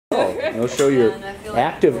He'll show your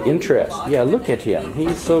active interest. Yeah, look at him.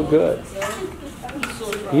 He's so good.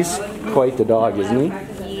 He's quite the dog, isn't he?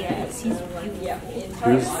 Yes, he's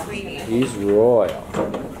He's royal.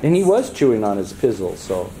 And he was chewing on his pizzle,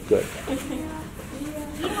 so good.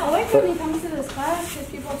 I wait till he comes to this class because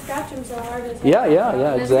people scratch him so hard.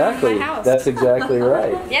 Yeah, exactly. That's exactly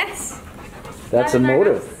right. Yes. That's a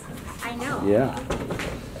motive. I know.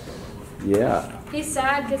 Yeah. He's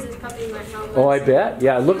sad because his puppy went homeless. Oh, I bet.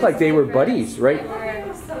 Yeah, it looked like they were buddies, right?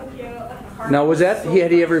 So cute. Now, was that,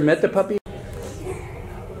 had he ever met the puppy?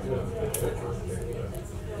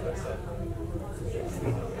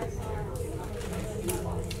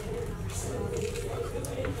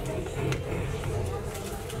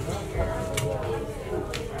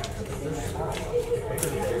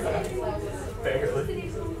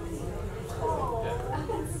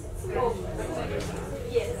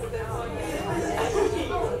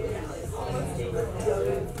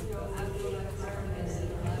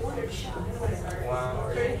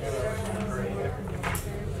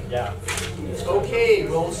 Yeah. Okay,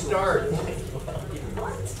 we'll start.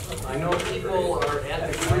 I know people are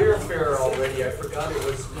at the career fair already. I forgot it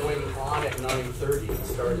was going on at 9:30. It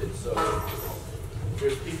started, so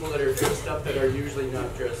there's people that are dressed up that are usually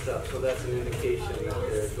not dressed up. So that's an indication that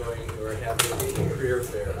they're going or having a career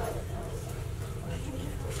fair.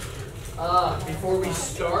 Before we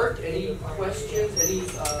start, any questions? Any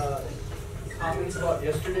comments about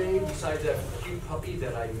yesterday besides that cute puppy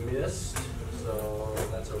that I missed? So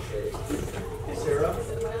that's okay. Hey, Sarah? So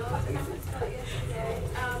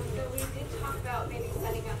we did talk about maybe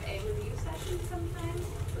setting up a review session sometime.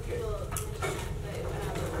 Okay. We'll mention that,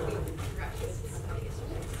 but we forgot to discuss about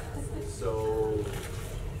yesterday. So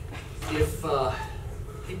if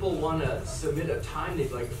people want to submit a time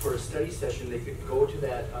they'd like for a study session, they could go to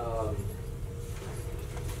that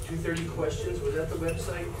 230 questions. Was that the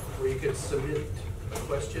website where you could submit a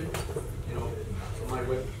question? You know, on my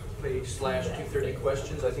web page /230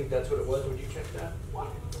 questions. I think that's what it was. Would you check that? I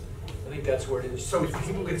think that's where it is. So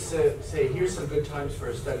people could say, here's some good times for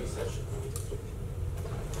a study session.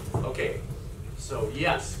 Okay. So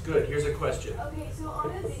yes, good. Here's a question. Okay, so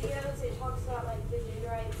on the videos it talks about like the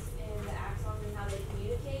dendrites and the axons and how they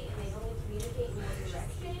communicate, and they only communicate in one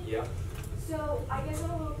direction. Yeah. So I guess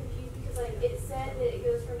I'm a little confused because like it said that it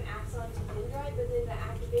goes from axon to dendrite, but then the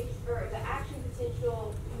activation or the action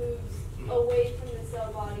potential moves away from the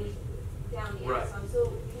cell body down the Right. axon. So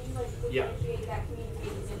can you like differentiate that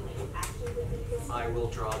communicates in like action potential? I will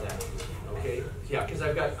draw that. Okay. Yeah, because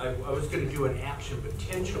I was going to do an action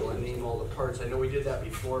potential and name all the parts. I know we did that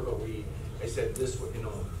before, but I said this. You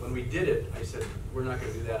know, when we did it, I said we're not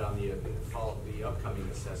going to do that on the upcoming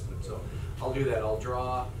assessment. So I'll do that. I'll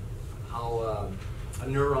draw how a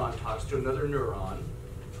neuron talks to another neuron,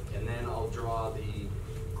 and then I'll draw the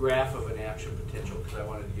graph of an action potential because I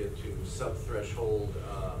wanted to get to sub-threshold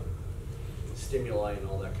stimuli and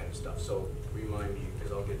all that kind of stuff. So remind me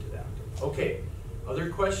because I'll get to that. Okay, other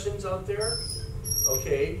questions out there?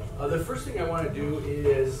 Okay, the first thing I want to do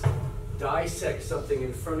is dissect something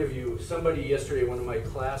in front of you. Somebody yesterday, one of my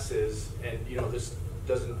classes, and you know this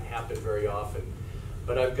doesn't happen very often,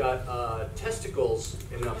 but I've got testicles,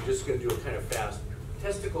 and I'm just going to do it kind of fast.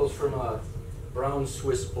 Testicles from a brown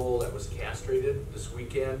Swiss bull that was castrated this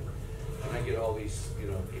weekend, and I get all these, you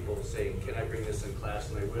know, people saying, "Can I bring this in class?"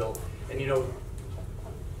 And I will. And you know,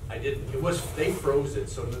 I didn't. It was they froze it,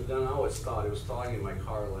 so now it's thawed. It was thawing in my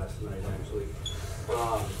car last night actually,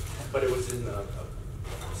 but it was in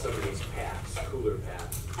some of these packs, cooler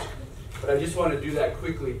packs. But I just want to do that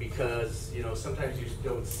quickly because you know sometimes you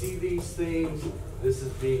don't see these things. This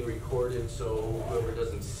is being recorded, so whoever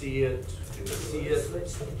doesn't see it can see it.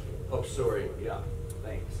 Oh, sorry. Yeah,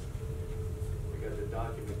 thanks. We got the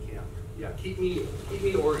document camp. Yeah, keep me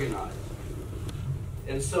organized.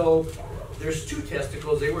 And so there's two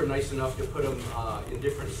testicles. They were nice enough to put them in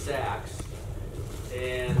different sacks.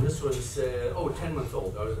 And this one said,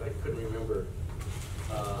 10-month-old. I couldn't remember.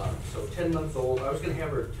 So 10-month-old. I was going to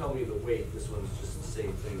have her tell me the weight. This one's just the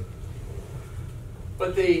same thing.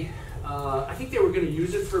 But I think they were going to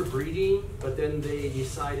use it for breeding, but then they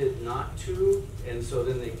decided not to, and so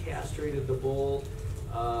then they castrated the bull.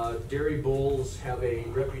 Dairy bulls have a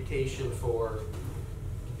reputation for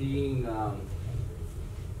being,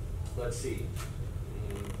 let's see,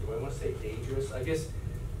 do I want to say dangerous? I guess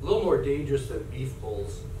a little more dangerous than beef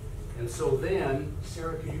bulls. And so then,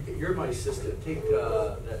 Sarah, you're my assistant. Take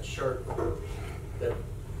that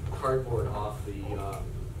cardboard off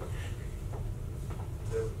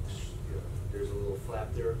there's a little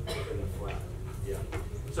flap there, and a flap. Yeah.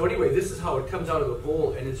 So anyway, this is how it comes out of the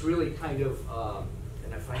bowl, and it's really kind of,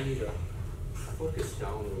 and if I need a focus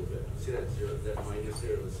down a little bit. See that zero, that minus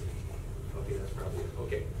there? Let's see. Okay, that's probably it.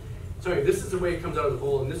 Okay. So anyway, this is the way it comes out of the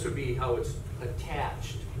bowl, and this would be how it's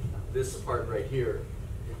attached, this part right here.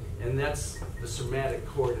 And that's the somatic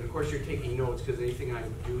cord. And of course, you're taking notes because anything I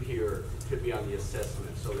do here could be on the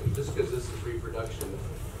assessment. So just because this is reproduction.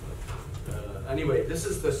 Anyway, this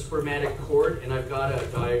is the spermatic cord, and I've got a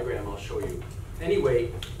diagram I'll show you.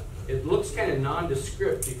 Anyway, it looks kind of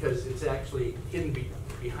nondescript because it's actually hidden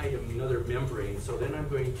behind another membrane. So then I'm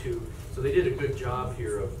going to, so they did a good job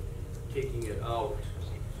here of taking it out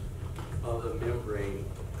of the membrane.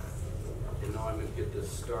 And now I'm going to get this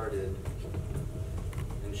started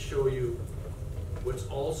and show you what's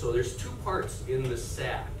also, there's two parts in the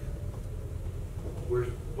sac. Where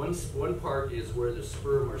one part is where the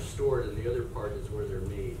sperm are stored and the other part is where they're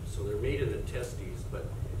made. So they're made in the testes, but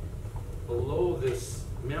below this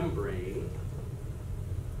membrane,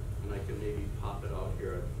 and I can maybe pop it out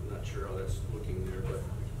here, I'm not sure how that's looking there, but,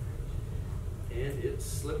 and it's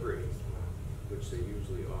slippery, which they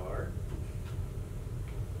usually are.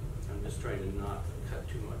 I'm just trying to not cut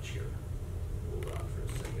too much here. Hold on for a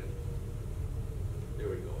second. There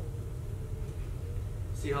we go.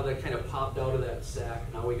 See how that kind of popped out of that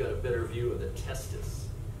sac? Now we got a better view of the testis.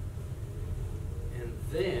 And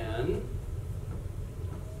then,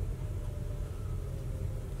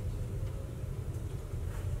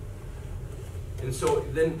 and so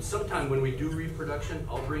then sometime when we do reproduction,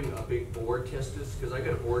 I'll bring a big boar testis, because I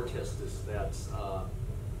got a boar testis that's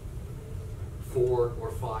 4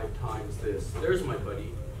 or 5 times this. There's my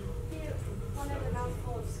buddy. One of a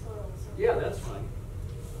mouthful of squirrels. Yeah, that's fine.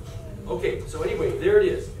 Okay, so anyway, there it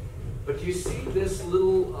is. But do you see this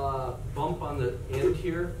little bump on the end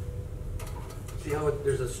here? See how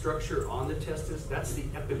there's a structure on the testis? That's the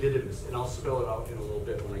epididymis, and I'll spell it out in a little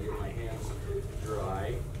bit when I get my hands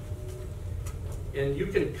dry. And you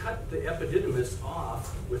can cut the epididymis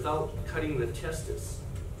off without cutting the testis.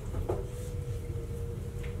 And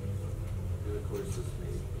of course, this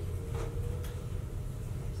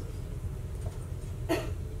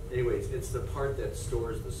anyways, it's the part that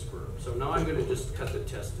stores the sperm. So now I'm going to just cut the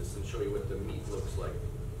testis and show you what the meat looks like.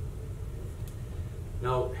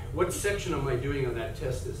 Now, what section am I doing on that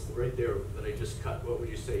testis? Right there that I just cut. What would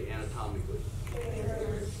you say anatomically?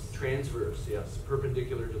 Transverse. Transverse, yes.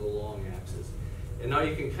 Perpendicular to the long axis. And now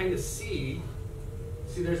you can kind of see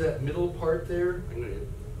there's that middle part there? It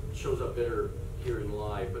shows up better here in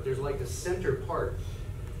live, but there's like a center part.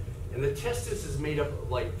 And the testis is made up of,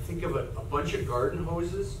 like, think of a bunch of garden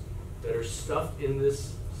hoses that are stuffed in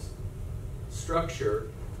this structure,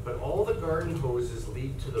 but all the garden hoses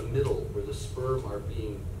lead to the middle where the sperm are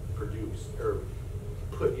being produced or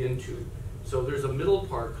put into. So there's a middle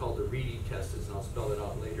part called the reedy testis, and I'll spell it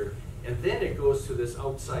out later. And then it goes to this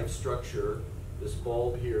outside structure, this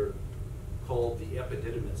bulb here, called the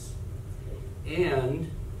epididymis. And,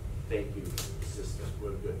 thank you, sister,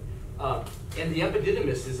 what good. And the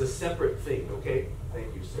epididymis is a separate thing, okay?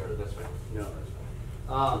 Thank you, Sarah, that's fine. No, that's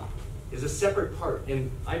fine. Is a separate part. And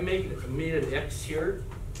I made an X here,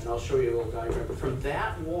 and I'll show you a little diagram. From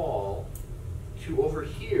that wall to over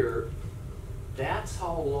here, that's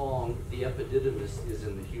how long the epididymis is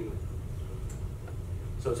in the human.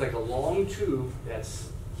 So it's like a long tube that's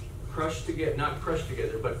crushed together, not crushed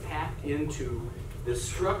together, but packed into this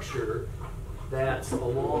structure that's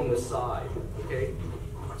along the side, okay?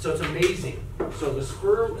 So it's amazing. So the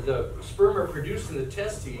sperm are produced in the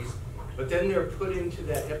testes, but then they're put into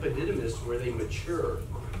that epididymis where they mature,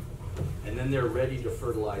 and then they're ready to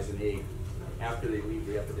fertilize an egg after they leave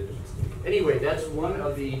the epididymis. Anyway, that's one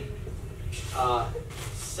of the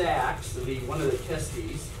sacs, one of the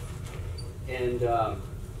testes, and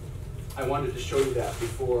I wanted to show you that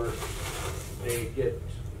before they get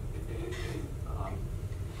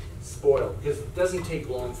spoiled, because it doesn't take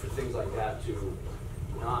long for things like that to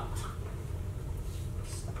not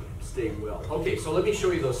stay well. Okay, so let me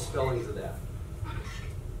show you those spellings of that.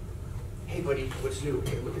 Hey buddy, what's new?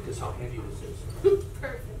 Hey, look at this, how handy this is.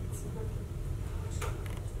 Perfect.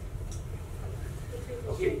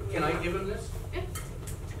 Okay, can I give him this? Yeah.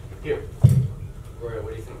 Here. Gloria,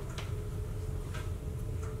 what do you think?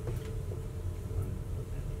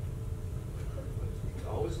 It's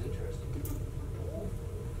always interesting.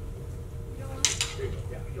 There you go.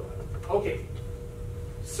 Yeah, you'll have it. Okay.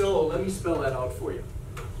 So let me spell that out for you.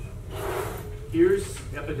 Here's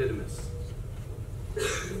epididymis.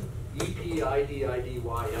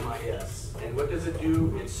 E-P-I-D-I-D-Y-M-I-S. And what does it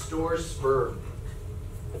do? It stores sperm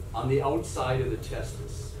on the outside of the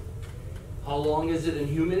testis. How long is it in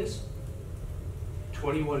humans?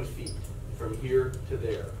 21 feet from here to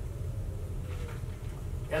there.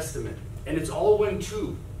 Estimate. And it's all one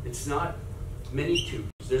tube. It's not many tubes.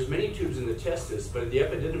 There's many tubes in the testis, but the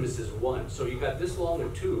epididymis is one. So you got this long a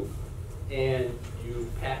tube, and you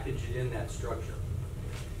package it in that structure.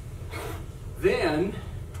 Then,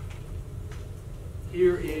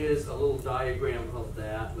 here is a little diagram of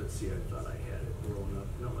that. Let's see, I thought I had it rolling up.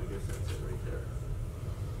 No, I guess that's it right there.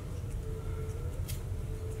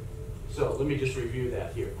 So let me just review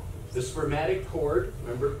that here. The spermatic cord,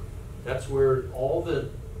 remember, that's where all the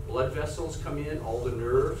blood vessels come in, all the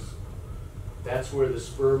nerves. That's where the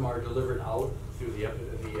sperm are delivered out through the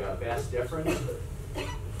vas deferens.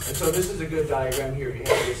 And so this is a good diagram here. You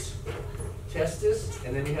have this testis,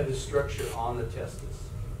 and then you have the structure on the testis.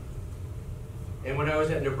 And when I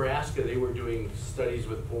was at Nebraska, they were doing studies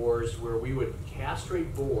with boars where we would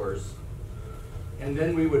castrate boars, and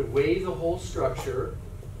then we would weigh the whole structure,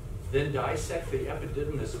 then dissect the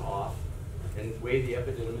epididymis off, and weigh the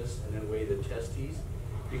epididymis, and then weigh the testes,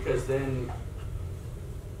 because then,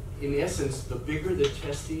 in essence, the bigger the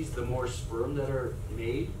testes, the more sperm that are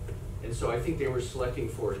made. And so I think they were selecting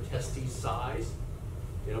for testes size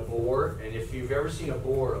in a boar. And if you've ever seen a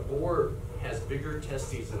boar has bigger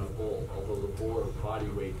testes than a bull, although the boar body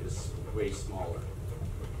weight is way smaller.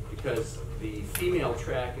 Because the female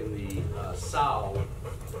tract in the sow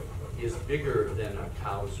is bigger than a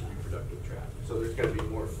cow's reproductive tract. So there's got to be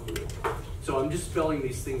more fluid. So I'm just spelling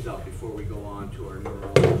these things out before we go on to our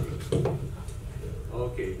neurology.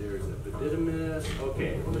 Okay, there's epididymis.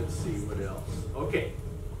 Okay, let's see what else. Okay,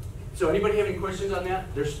 so anybody have any questions on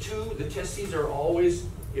that? There's two. The testes are always,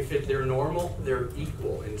 if they're normal, they're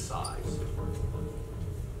equal in size.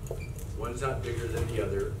 One's not bigger than the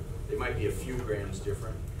other. They might be a few grams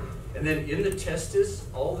different. And then in the testis,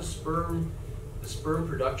 all the sperm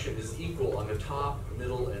production is equal on the top,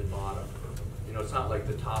 middle, and bottom. You know, it's not like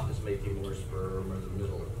the top is making more sperm or the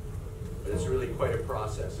middle. But it's really quite a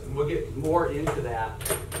process. And we'll get more into that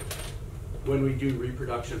when we do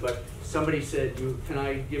reproduction. But somebody said, can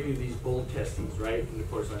I give you these bull testes, right? And of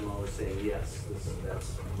course, I'm always saying yes.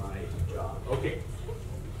 That's my job. Okay.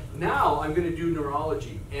 Now I'm going to do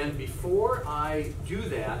neurology. And before I do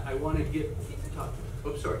that, I want to get...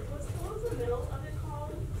 Oops, sorry. What was the middle of it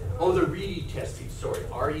called? Oh, the reedy testes, sorry.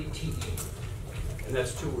 R-E-T-E. And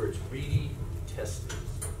that's two words, reedy testes.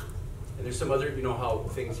 And there's some other, you know how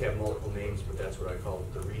things have multiple names, but that's what I call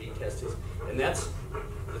it, the reedy testes. And that's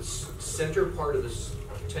the center part of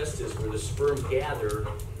the testis where the sperm gather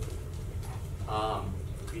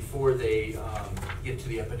before they get to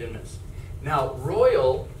the epididymis. Now,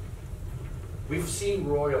 royal, we've seen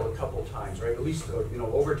royal a couple times, right? At least, you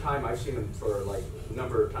know, over time, I've seen them for like a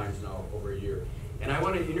number of times now, over a year. And I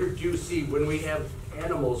want to introduce, see, when we have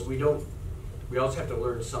animals, we also have to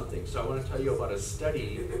learn something. So I want to tell you about a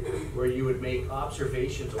study where you would make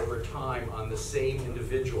observations over time on the same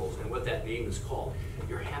individuals and what that name is called.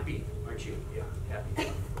 You're happy, aren't you? Yeah,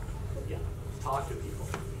 happy. Yeah, talk to people.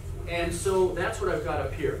 And so that's what I've got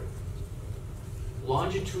up here.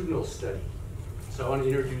 Longitudinal study. So I want to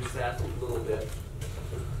introduce that a little bit.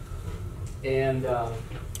 And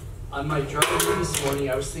on my drive in this morning,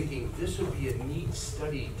 I was thinking this would be a neat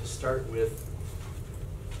study to start with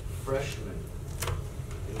freshmen.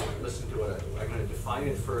 And listen to what I'm going to define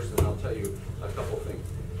it first, and I'll tell you a couple things.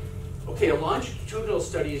 Okay, a longitudinal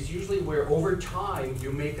study is usually where over time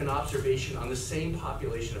you make an observation on the same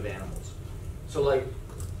population of animals. So like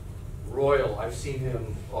Royal, I've seen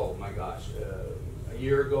him, oh my gosh, a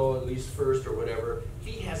year ago at least first or whatever.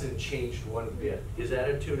 He hasn't changed one bit. His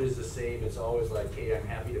attitude is the same. It's always like, hey, I'm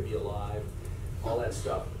happy to be alive, all that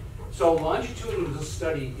stuff. So longitudinal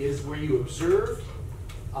study is where you observe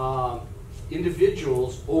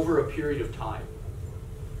individuals over a period of time.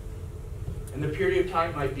 And the period of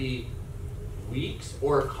time might be weeks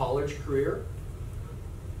or a college career.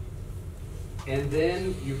 And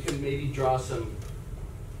then you can maybe draw some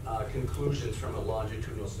conclusions from a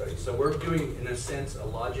longitudinal study. So we're doing, in a sense, a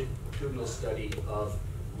longitudinal study of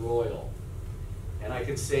Royal. And I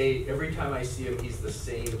can say every time I see him, he's the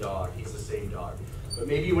same dog. He's the same dog. But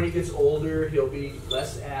maybe when he gets older, he'll be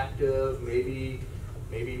less active, maybe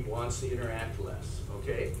wants to interact less,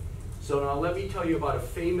 okay? So now let me tell you about a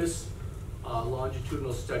famous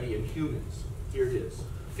longitudinal study in humans. Here it is,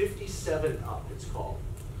 57 Up, it's called.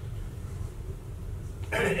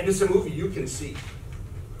 And it's a movie you can see.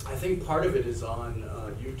 I think part of it is on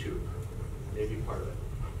YouTube, maybe part of it.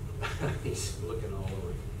 He's looking all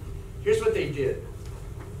over. Here's what they did.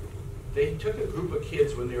 They took a group of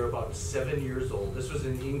kids when they were about 7 years old. This was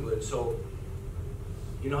in England, so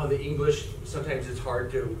you know how the English, sometimes it's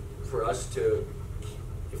hard for us to,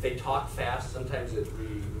 if they talk fast, sometimes we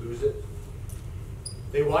lose it.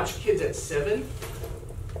 They watched kids at 7,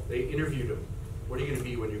 they interviewed them. What are you going to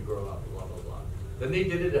be when you grow up, blah, blah, blah. Then they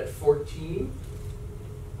did it at 14.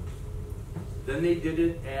 Then they did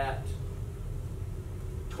it at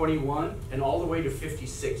 21 and all the way to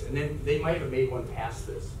 56. And then they might have made one past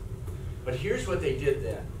this. But here's what they did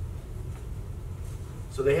then.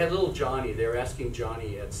 So they had little Johnny. They were asking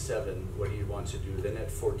Johnny at 7 what he wants to do, then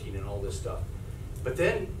at 14 and all this stuff. But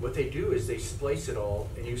then what they do is they splice it all,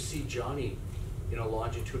 and you see Johnny in a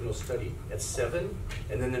longitudinal study at 7,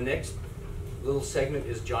 and then the next little segment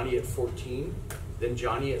is Johnny at 14, then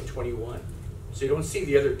Johnny at 21. So you don't see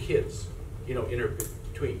the other kids, you know, in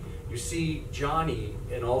between. You see Johnny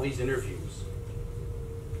in all these interviews.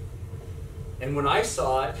 And when I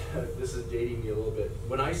saw it, this is dating me a little bit,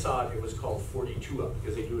 when I saw it, it was called 42 Up,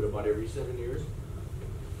 because they do it about every 7 years.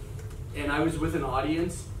 And I was with an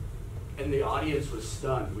audience, and the audience was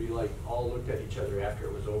stunned. We like all looked at each other after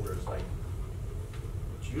it was over. It's like,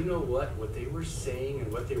 do you know what they were saying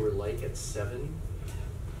and what they were like at 7?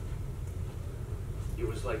 It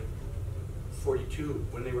was like 42,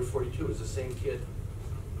 when they were 42, it was the same kid.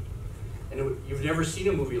 And you've never seen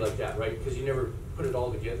a movie like that, right? Because you never put it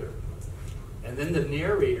all together. And then the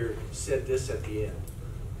narrator said this at the end.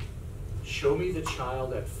 Show me the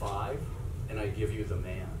child at 5, and I give you the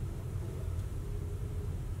man.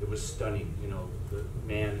 It was stunning, you know, the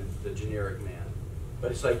man, the generic man.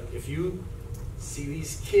 But it's like, if you see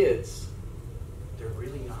these kids, they're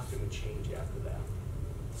really not going to change after that.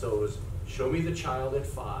 So it was, show me the child at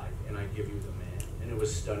 5, and I give you the man. And it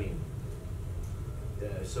was stunning.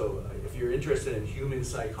 So if you're interested in human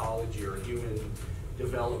psychology or human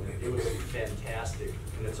development, it was fantastic,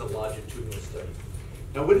 and it's a longitudinal study.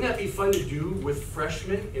 Now, wouldn't that be fun to do with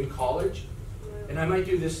freshmen in college? And I might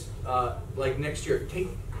do this like next year. Take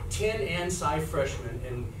 10 and-sci freshmen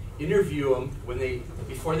and interview them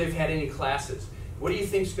before they've had any classes. What do you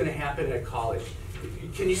think is going to happen at college?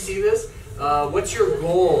 Can you see this? What's your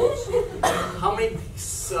goals? How many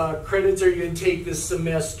credits are you going to take this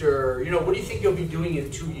semester? You know, what do you think you'll be doing in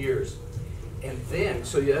 2 years? And then,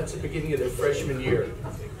 so yeah, that's the beginning of their freshman year.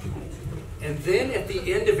 And then at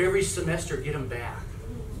the end of every semester, get them back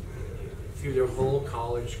through their whole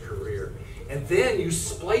college career. And then you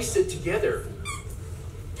splice it together.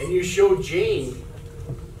 And you show Jane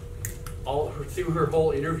through her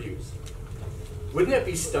whole interviews. Wouldn't that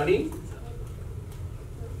be stunning?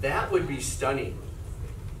 That would be stunning.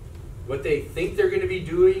 What they think they're going to be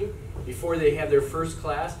doing before they have their first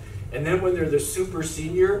class, and then when they're the super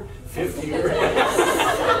senior, 5th year.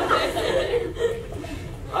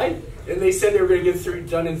 Right? And they said they were going to get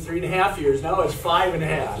done in 3.5 years. Now it's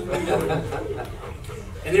 5.5.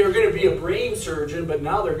 And they were going to be a brain surgeon, but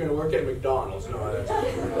now they're going to work at McDonald's. No,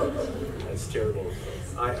 that's terrible.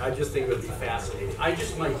 I just think it would be fascinating. I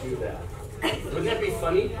just might do that. Wouldn't that be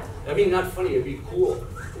funny? I mean, not funny, it'd be cool.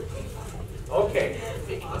 Okay.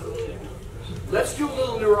 Let's do a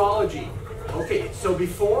little neurology. Okay, so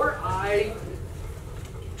before I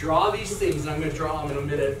draw these things, and I'm going to draw them in a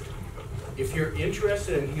minute, if you're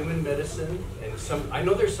interested in human medicine, and I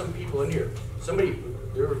know there's some people in here.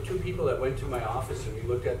 There were 2 people that went to my office and we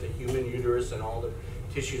looked at the human uterus and all the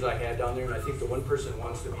tissues I had down there, and I think the one person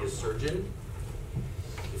wants to be a surgeon.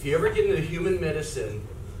 If you ever get into human medicine,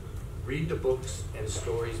 read the books and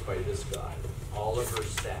stories by this guy, Oliver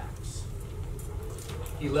Sacks.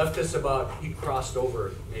 He left us he crossed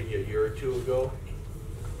over maybe a year or 2 ago,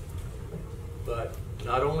 but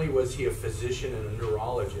not only was he a physician and a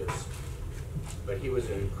neurologist, but he was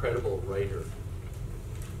an incredible writer.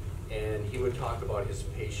 And he would talk about his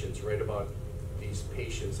patients, write about these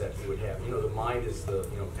patients that he would have. You know, the mind is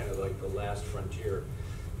kind of like the last frontier.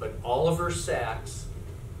 But Oliver Sacks,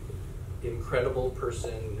 incredible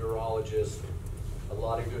person, neurologist, a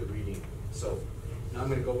lot of good reading. So now I'm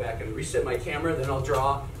going to go back and reset my camera, then I'll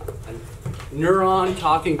draw a neuron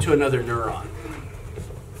talking to another neuron.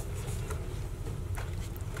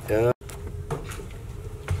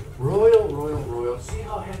 Royal. See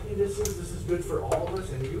how happy this is? This is good for all of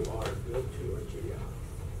us, and you are good too, aren't you?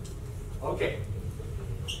 Yeah. Okay.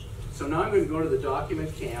 So now I'm going to go to the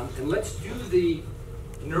document cam, and let's do the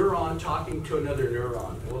neuron talking to another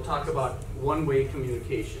neuron. And we'll talk about one-way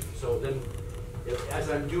communication. So then,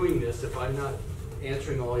 as I'm doing this, if I'm not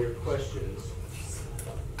answering all your questions,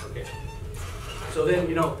 okay. So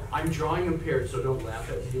then, I'm drawing impaired, so don't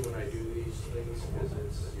laugh at me when I do these things, because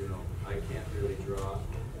it's, I can't really draw.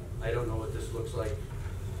 I don't know what this looks like.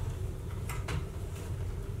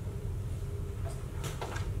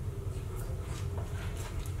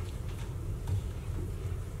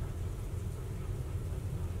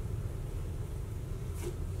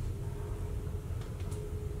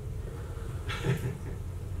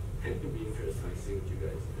 It'd be interesting to see what you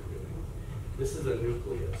guys are doing. This is a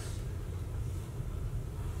nucleus.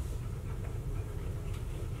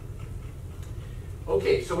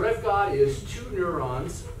 Okay, so what I've got is two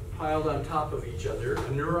neurons piled on top of each other. A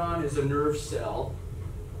neuron is a nerve cell.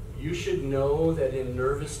 You should know that in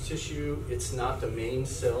nervous tissue, it's not the main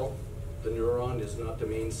cell. The neuron is not the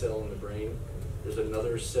main cell in the brain. There's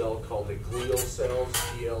another cell called the glial cells,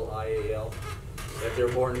 G-L-I-A-L. That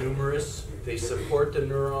they're more numerous. They support the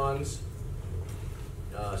neurons.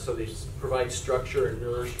 So they provide structure and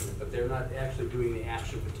nourishment, but they're not actually doing the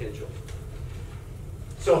action potential.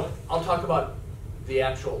 So I'll talk about the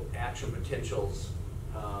actual action potentials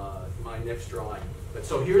in my next drawing. But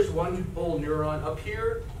so here's one whole neuron. Up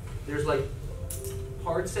here, there's like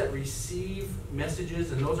parts that receive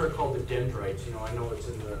messages, and those are called the dendrites. You know, I know it's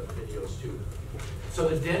in the videos too. So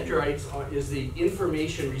the dendrites is the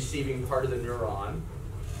information receiving part of the neuron.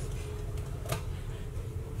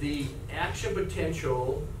 The action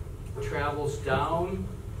potential travels down,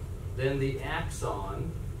 then the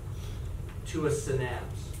axon, to a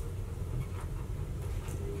synapse.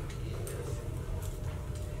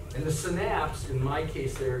 And the synapse, in my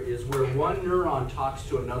case there, is where one neuron talks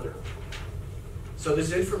to another. So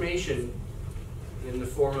this information in the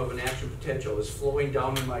form of an action potential is flowing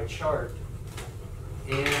down in my chart,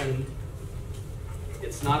 and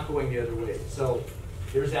it's not going the other way. So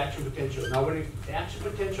there's action potential. Now when action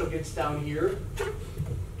potential gets down here,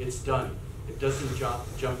 it's done. It doesn't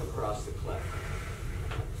jump across the cleft.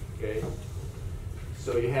 Okay?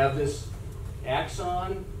 So you have this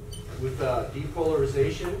axon with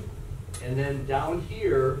depolarization, and then down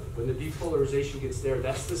here, when the depolarization gets there,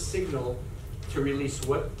 that's the signal to release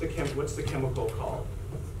what's the chemical called?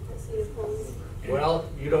 Acetylcholine. Well,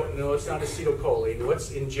 you don't know, it's not acetylcholine.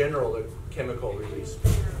 What's in general the chemical release?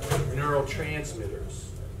 Neurotransmitters.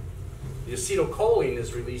 The acetylcholine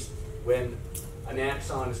is released when an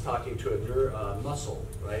axon is talking to a muscle,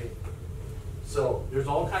 right? So there's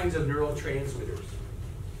all kinds of neurotransmitters.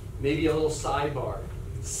 Maybe a little sidebar.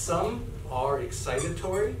 Some are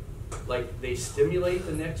excitatory, like they stimulate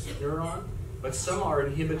the next neuron, but some are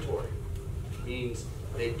inhibitory. Means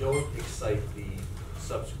they don't excite the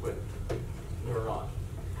subsequent neuron.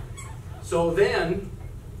 So then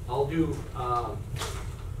I'll do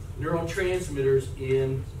neurotransmitters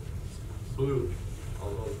in blue,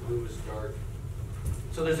 although blue is dark.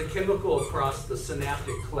 So there's a chemical across the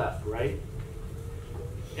synaptic cleft, right?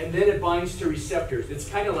 And then it binds to receptors. It's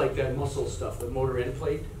kind of like that muscle stuff, the motor end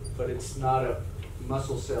plate, but it's not a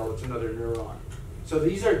muscle cell, it's another neuron. So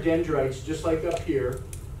these are dendrites, just like up here.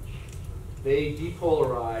 They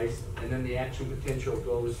depolarize, and then the action potential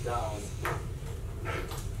goes down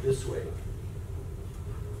this way.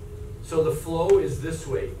 So the flow is this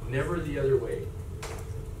way, never the other way.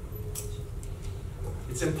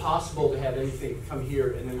 It's impossible to have anything come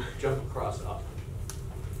here and then jump across up.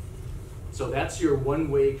 So that's your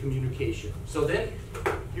one-way communication. So then,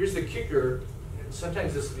 here's the kicker.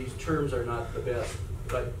 Sometimes these terms are not the best,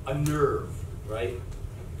 but a nerve, right?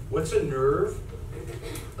 What's a nerve?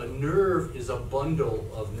 A nerve is a bundle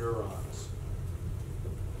of neurons.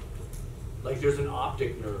 Like there's an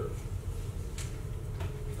optic nerve,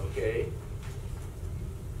 okay?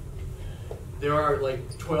 There are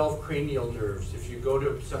like 12 cranial nerves. If you go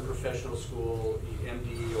to some professional school,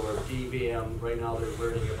 MD or DVM, right now they're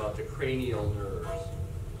learning about the cranial nerves.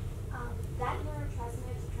 That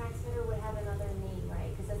neurotransmitter would have another name,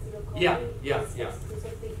 right? Because acetylcholine Yeah.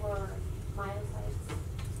 specifically for myocytes.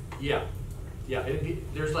 Yeah.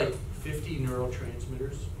 There's like 50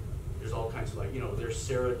 neurotransmitters. There's all kinds of there's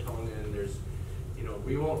serotonin, there's,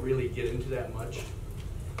 we won't really get into that much,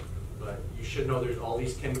 but you should know there's all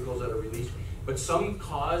these chemicals that are released. But some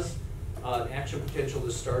cause an action potential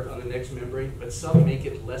to start on the next membrane, but some make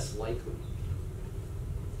it less likely.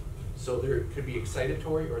 So there could be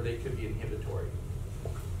excitatory or they could be inhibitory.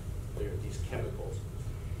 They're these chemicals.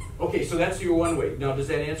 Okay, so that's your one way. Now, does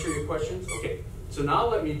that answer your questions? Okay, so now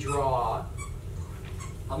let me draw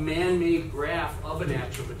a man-made graph of an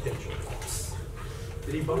action potential.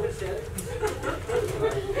 Did he bump his head?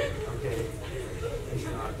 Okay. He's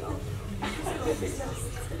knocked out.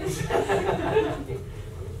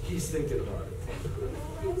 He's thinking about it.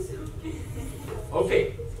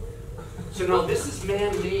 Okay. So now this is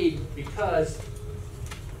man-made because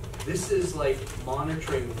this is like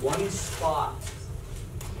monitoring one spot.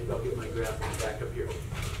 Maybe I'll get my graph back up here.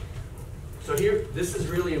 So here, this is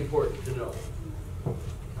really important to know.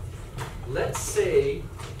 Let's say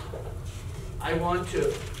I want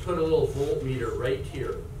to put a little voltmeter right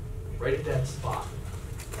here, right at that spot.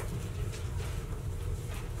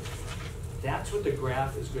 That's what the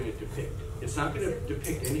graph is going to depict. It's not going to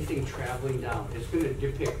depict anything traveling down. It's going to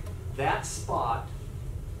depict that spot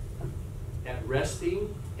at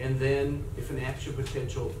resting, and then if an action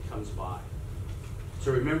potential comes by.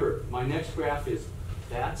 So remember, my next graph is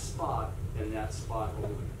that spot and that spot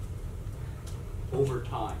only over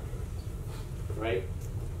time, right?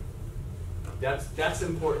 That's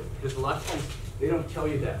important because a lot of times they don't tell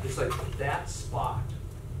you that. It's like that spot.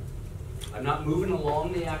 I'm not moving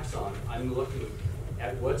along the axon. I'm looking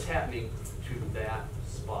at what's happening to that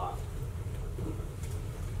spot.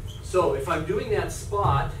 So if I'm doing that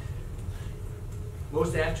spot,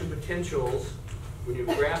 most action potentials, when you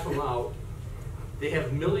graph them out, they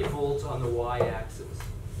have millivolts on the y-axis.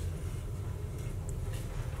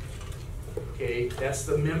 Okay, that's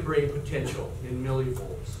the membrane potential in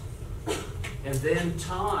millivolts. And then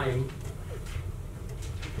time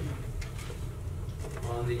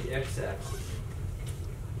on the x-axis.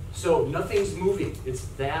 So nothing's moving. It's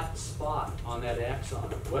that spot on that axon.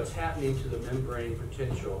 What's happening to the membrane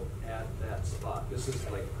potential at that spot? This is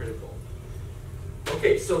like critical.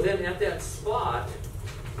 Okay, so then at that spot,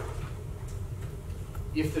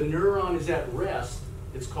 if the neuron is at rest,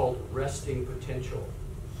 it's called resting potential.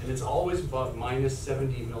 And it's always about minus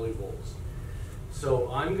 70 millivolts.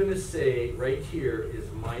 So I'm going to say right here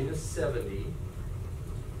is minus 70.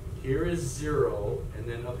 Here is 0. And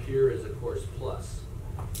then up here is, of course, plus.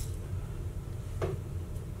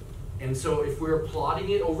 And so if we're plotting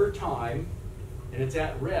it over time, and it's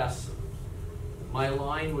at rest, my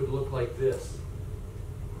line would look like this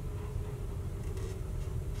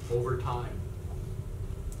over time.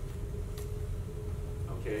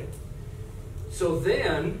 Okay? So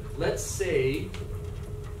then, let's say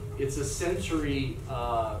it's a sensory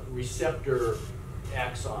receptor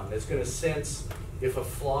axon that's going to sense if a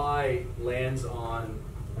fly lands on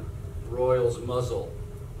Royal's muzzle.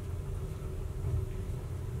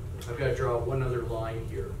 I've got to draw one other line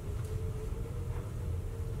here.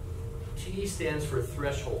 T stands for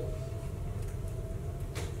threshold.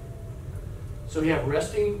 So we have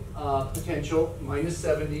resting potential, minus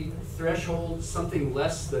 70, threshold, something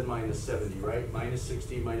less than minus 70, right? Minus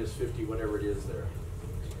 60, minus 50, whatever it is there.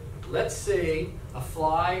 Let's say a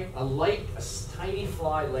fly, a tiny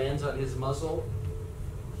fly lands on his muzzle.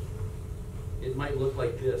 It might look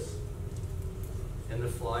like this, and the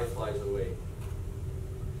fly flies away.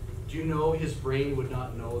 Do you know his brain would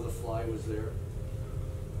not know the fly was there?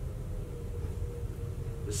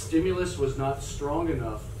 The stimulus was not strong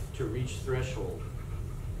enough to reach threshold.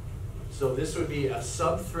 So this would be a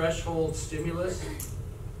sub-threshold stimulus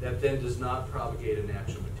that then does not propagate an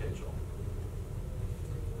action potential.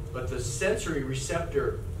 But the sensory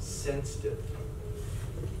receptor sensed it.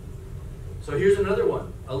 So here's another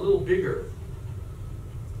one, a little bigger,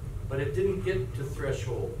 but it didn't get to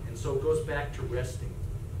threshold, and so it goes back to resting.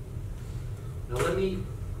 Now let me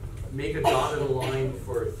make a dotted line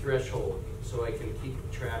for threshold so I can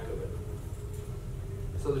keep track of it.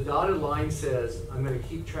 So the dotted line says I'm going to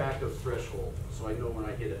keep track of threshold so I know when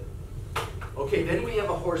I hit it. Okay, then we have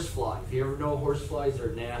a horsefly. If you ever know horseflies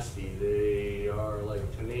are nasty. They are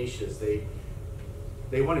like tenacious.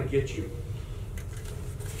 They want to get you.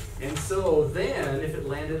 And so then if it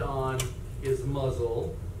landed on his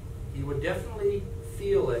muzzle, he would definitely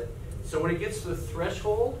feel it. So when it gets to the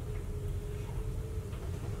threshold,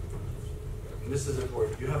 and this is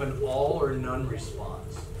important, you have an all or none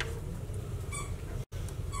response.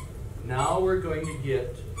 Now we're going to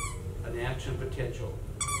get an action potential.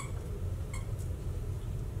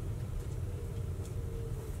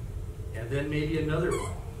 And then maybe another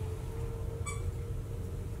one.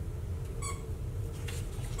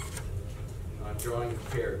 I'm drawing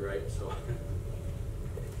paired, right? So,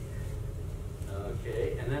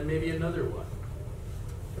 okay, and then maybe another one.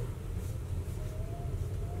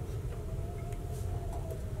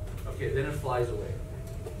 Okay, then it flies away.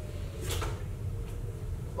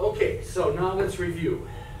 Okay, so now let's review.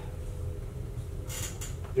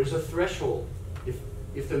 There's a threshold.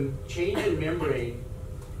 If the change in membrane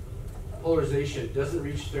polarization doesn't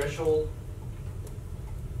reach threshold,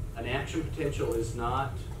 an action potential is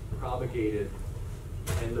not propagated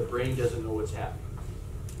and the brain doesn't know what's happening.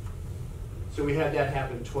 So we had that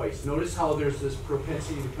happen twice. Notice how there's this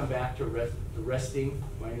propensity to come back to resting,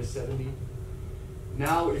 minus 70.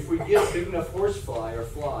 Now, if we get a big enough horsefly or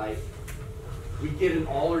fly, we get an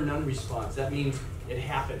all or none response. That means it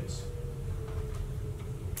happens.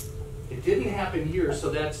 It didn't happen here, so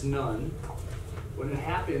that's none. When it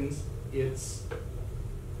happens, it's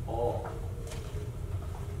all.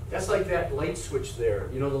 That's like that light switch there.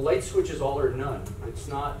 You know, the light switch is all or none. It's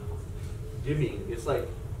not dimming. It's like,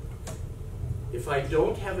 if I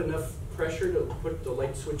don't have enough pressure to put the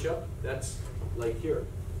light switch up, that's like here.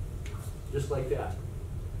 Just like that.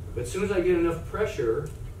 But as soon as I get enough pressure,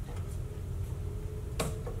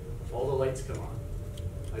 all the lights come on.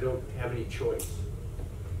 I don't have any choice.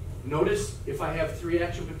 Notice if I have 3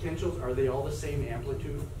 action potentials, are they all the same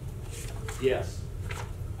amplitude? Yes.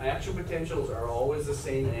 Action potentials are always the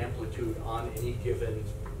same amplitude on any given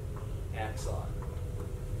axon.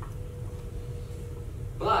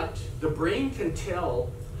 But the brain can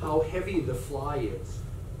tell how heavy the fly is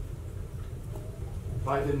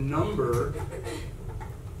by the number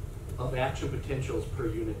of action potentials per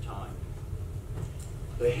unit time.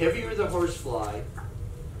 The heavier the horsefly,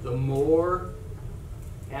 the more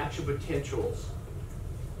action potentials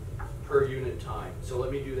per unit time. So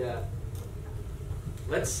let me do that.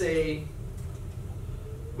 Let's say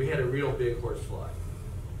we had a real big horsefly.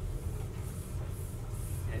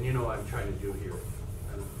 And you know what I'm trying to do here.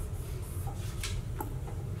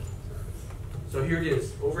 So here it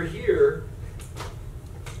is. Over here,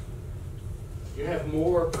 you have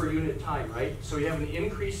more per unit time, right? So you have an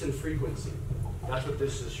increase in frequency. That's what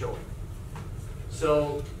this is showing.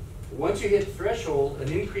 So once you hit threshold, an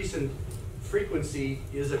increase in frequency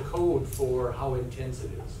is a code for how intense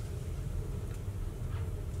it is.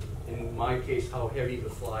 In my case, how heavy the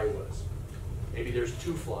fly was. Maybe there's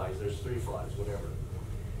 2 flies, there's 3 flies, whatever.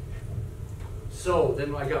 So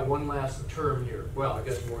then I got one last term here. Well, I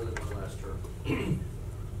got more than one last term.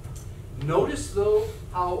 Notice though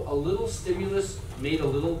how a little stimulus made a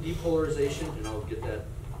little depolarization, and I'll get that.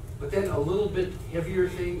 But then a little bit heavier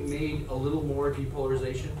thing made a little more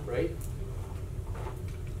depolarization, right?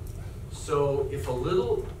 So if a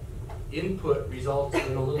little input results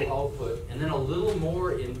in a little output, and then a little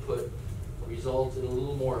more input results in a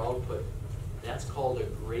little more output, that's called a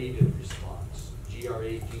graded response,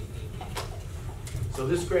 G-R-A-D-E-D. So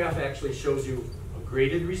this graph actually shows you a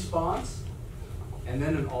graded response, and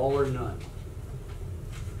then an all or none.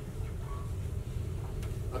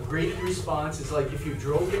 A graded response is like if you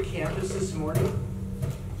drove to campus this morning,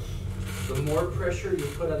 the more pressure you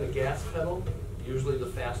put on the gas pedal, usually the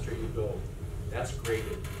faster you go. That's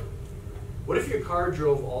graded. What if your car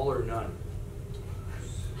drove all or none?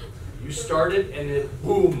 You started and it,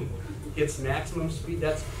 boom, hits maximum speed.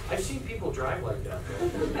 I've seen people drive like that.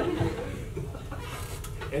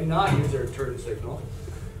 And not use their turn signal.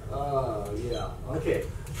 Yeah, okay.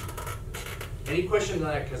 Any questions on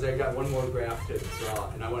that? Because I got one more graph to draw,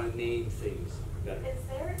 and I want to name things. Is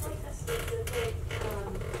there like a specific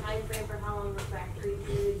time frame for how long refractory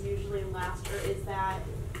periods usually last, or is that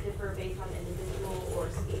differ based on individual or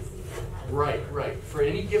species? Right, right. For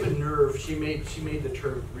any given nerve, she made the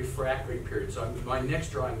term refractory period. So my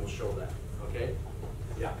next drawing will show that. Okay?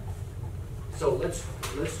 Yeah. So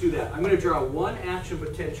let's do that. I'm going to draw one action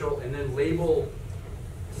potential and then label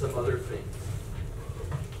some other things.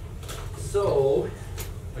 So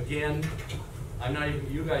again, I'm not even.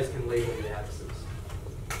 You guys can label the axes.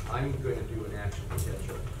 I'm going to do an action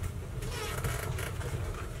potential.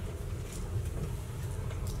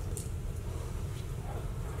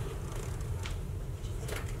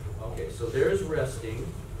 Okay, so there's resting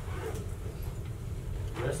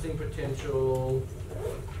potential,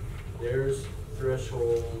 there's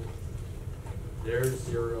threshold, there's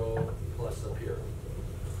 0 plus up here.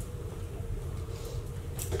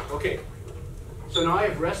 Okay, so now I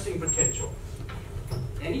have resting potential.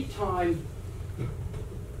 Anytime,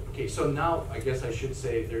 okay, so now I guess I should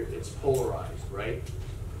say it's polarized, right?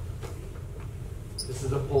 This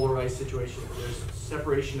is a polarized situation. There's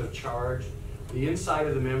separation of charge. The inside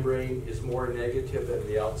of the membrane is more negative than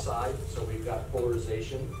the outside, so we've got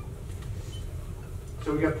polarization.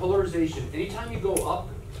 So we've got polarization. Anytime you go up,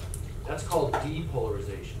 that's called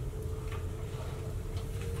depolarization.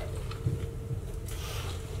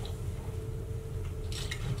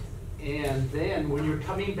 And then when you're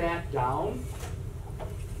coming back down,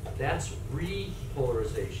 that's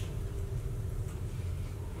repolarization.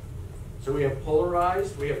 So we have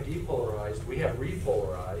polarized, we have depolarized, we have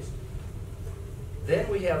repolarized. Then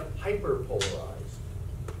we have hyperpolarized.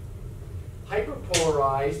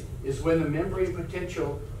 Hyperpolarized is when the membrane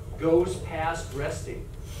potential goes past resting.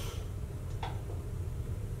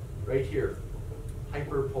 Right here,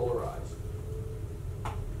 hyperpolarized.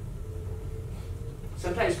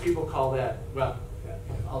 Sometimes people call that, well,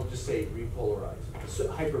 I'll just say repolarized, so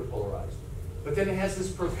hyperpolarized. But then it has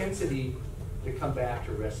this propensity to come back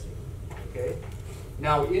to resting, okay?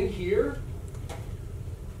 Now in here,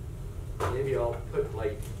 maybe I'll put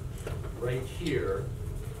like right here,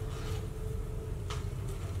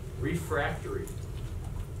 refractory.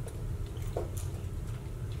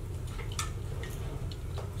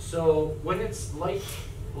 So when it's like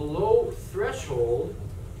below threshold,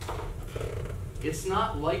 it's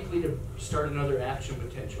not likely to start another action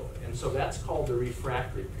potential. And so that's called the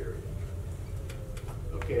refractory period.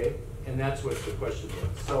 Okay? And that's what the question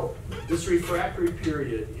was. So this refractory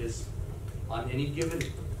period is on any given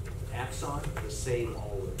axon the same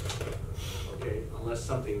always. Okay, unless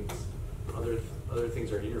other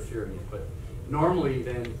things are interfering it. But normally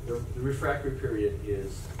then the refractory period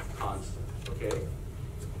is constant. Okay?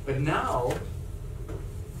 But now,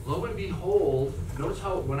 lo and behold, notice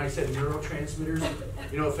how when I said neurotransmitters,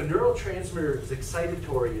 you know, if a neurotransmitter is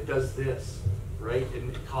excitatory, it does this, right? And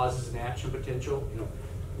it causes an action potential. You know,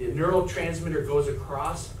 the neurotransmitter goes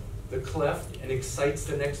across the cleft and excites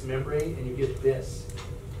the next membrane, and you get this.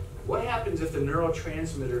 What happens if the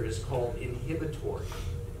neurotransmitter is called inhibitory?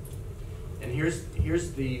 And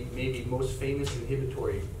here's the maybe most famous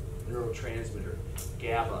inhibitory neurotransmitter,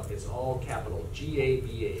 GABA. It's all capital,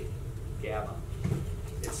 G-A-B-A, GABA.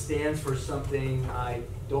 It stands for something I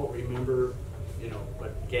don't remember, you know,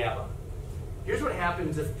 but GABA. Here's what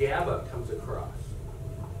happens if GABA comes across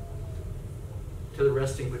to the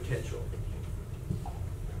resting potential.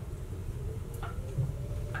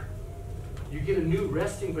 You get a new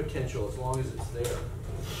resting potential as long as it's there.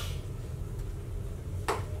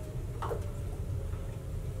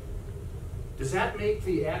 Does that make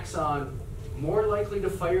the axon more likely to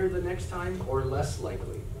fire the next time or less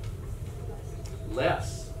likely?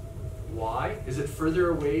 Less. Why? Is it further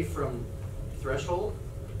away from threshold?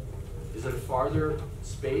 Is it a farther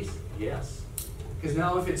space? Yes. Because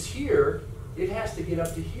now if it's here, it has to get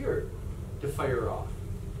up to here to fire off.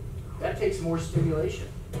 That takes more stimulation.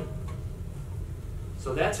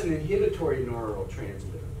 So that's an inhibitory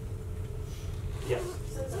neurotransmitter. Yes?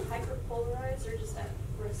 So is it hyperpolarized or just at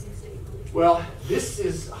resting state? Well, this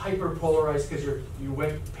is hyperpolarized because you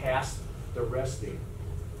went past the resting.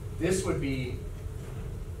 This would be,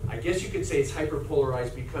 I guess you could say it's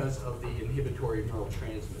hyperpolarized because of the inhibitory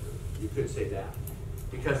neurotransmitter. You could say that.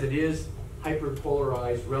 Because it is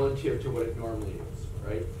hyperpolarized relative to what it normally is,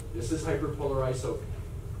 right? This is hyperpolarized, so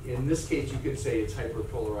in this case you could say it's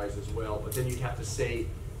hyperpolarized as well, but then you'd have to say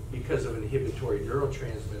because of inhibitory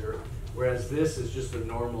neurotransmitter, whereas this is just the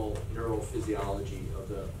normal neurophysiology of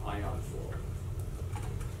the ion flow.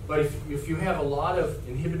 But if you have a lot of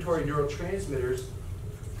inhibitory neurotransmitters,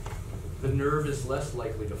 the nerve is less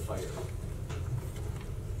likely to fire.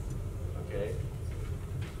 Okay?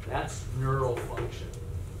 That's neural function.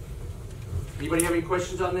 Anybody have any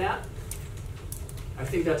questions on that? I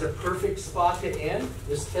think that's a perfect spot to end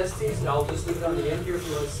this testing. I'll just leave it on the end here if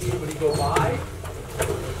you want to see it when you go by.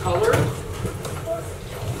 Color.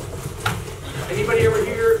 Anybody ever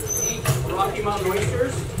here eat Rocky Mountain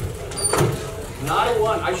oysters? Not a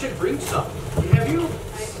one. I should bring some. Have you?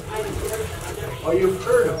 Oh, you've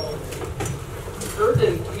heard of them. Heard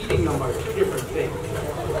and eating them are two different things.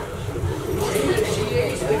 Maybe the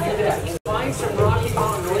GAs that do that. Find some Rocky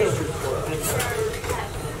Mountain oysters for us.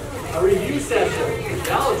 A review session.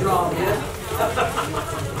 That'll draw them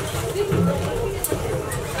in.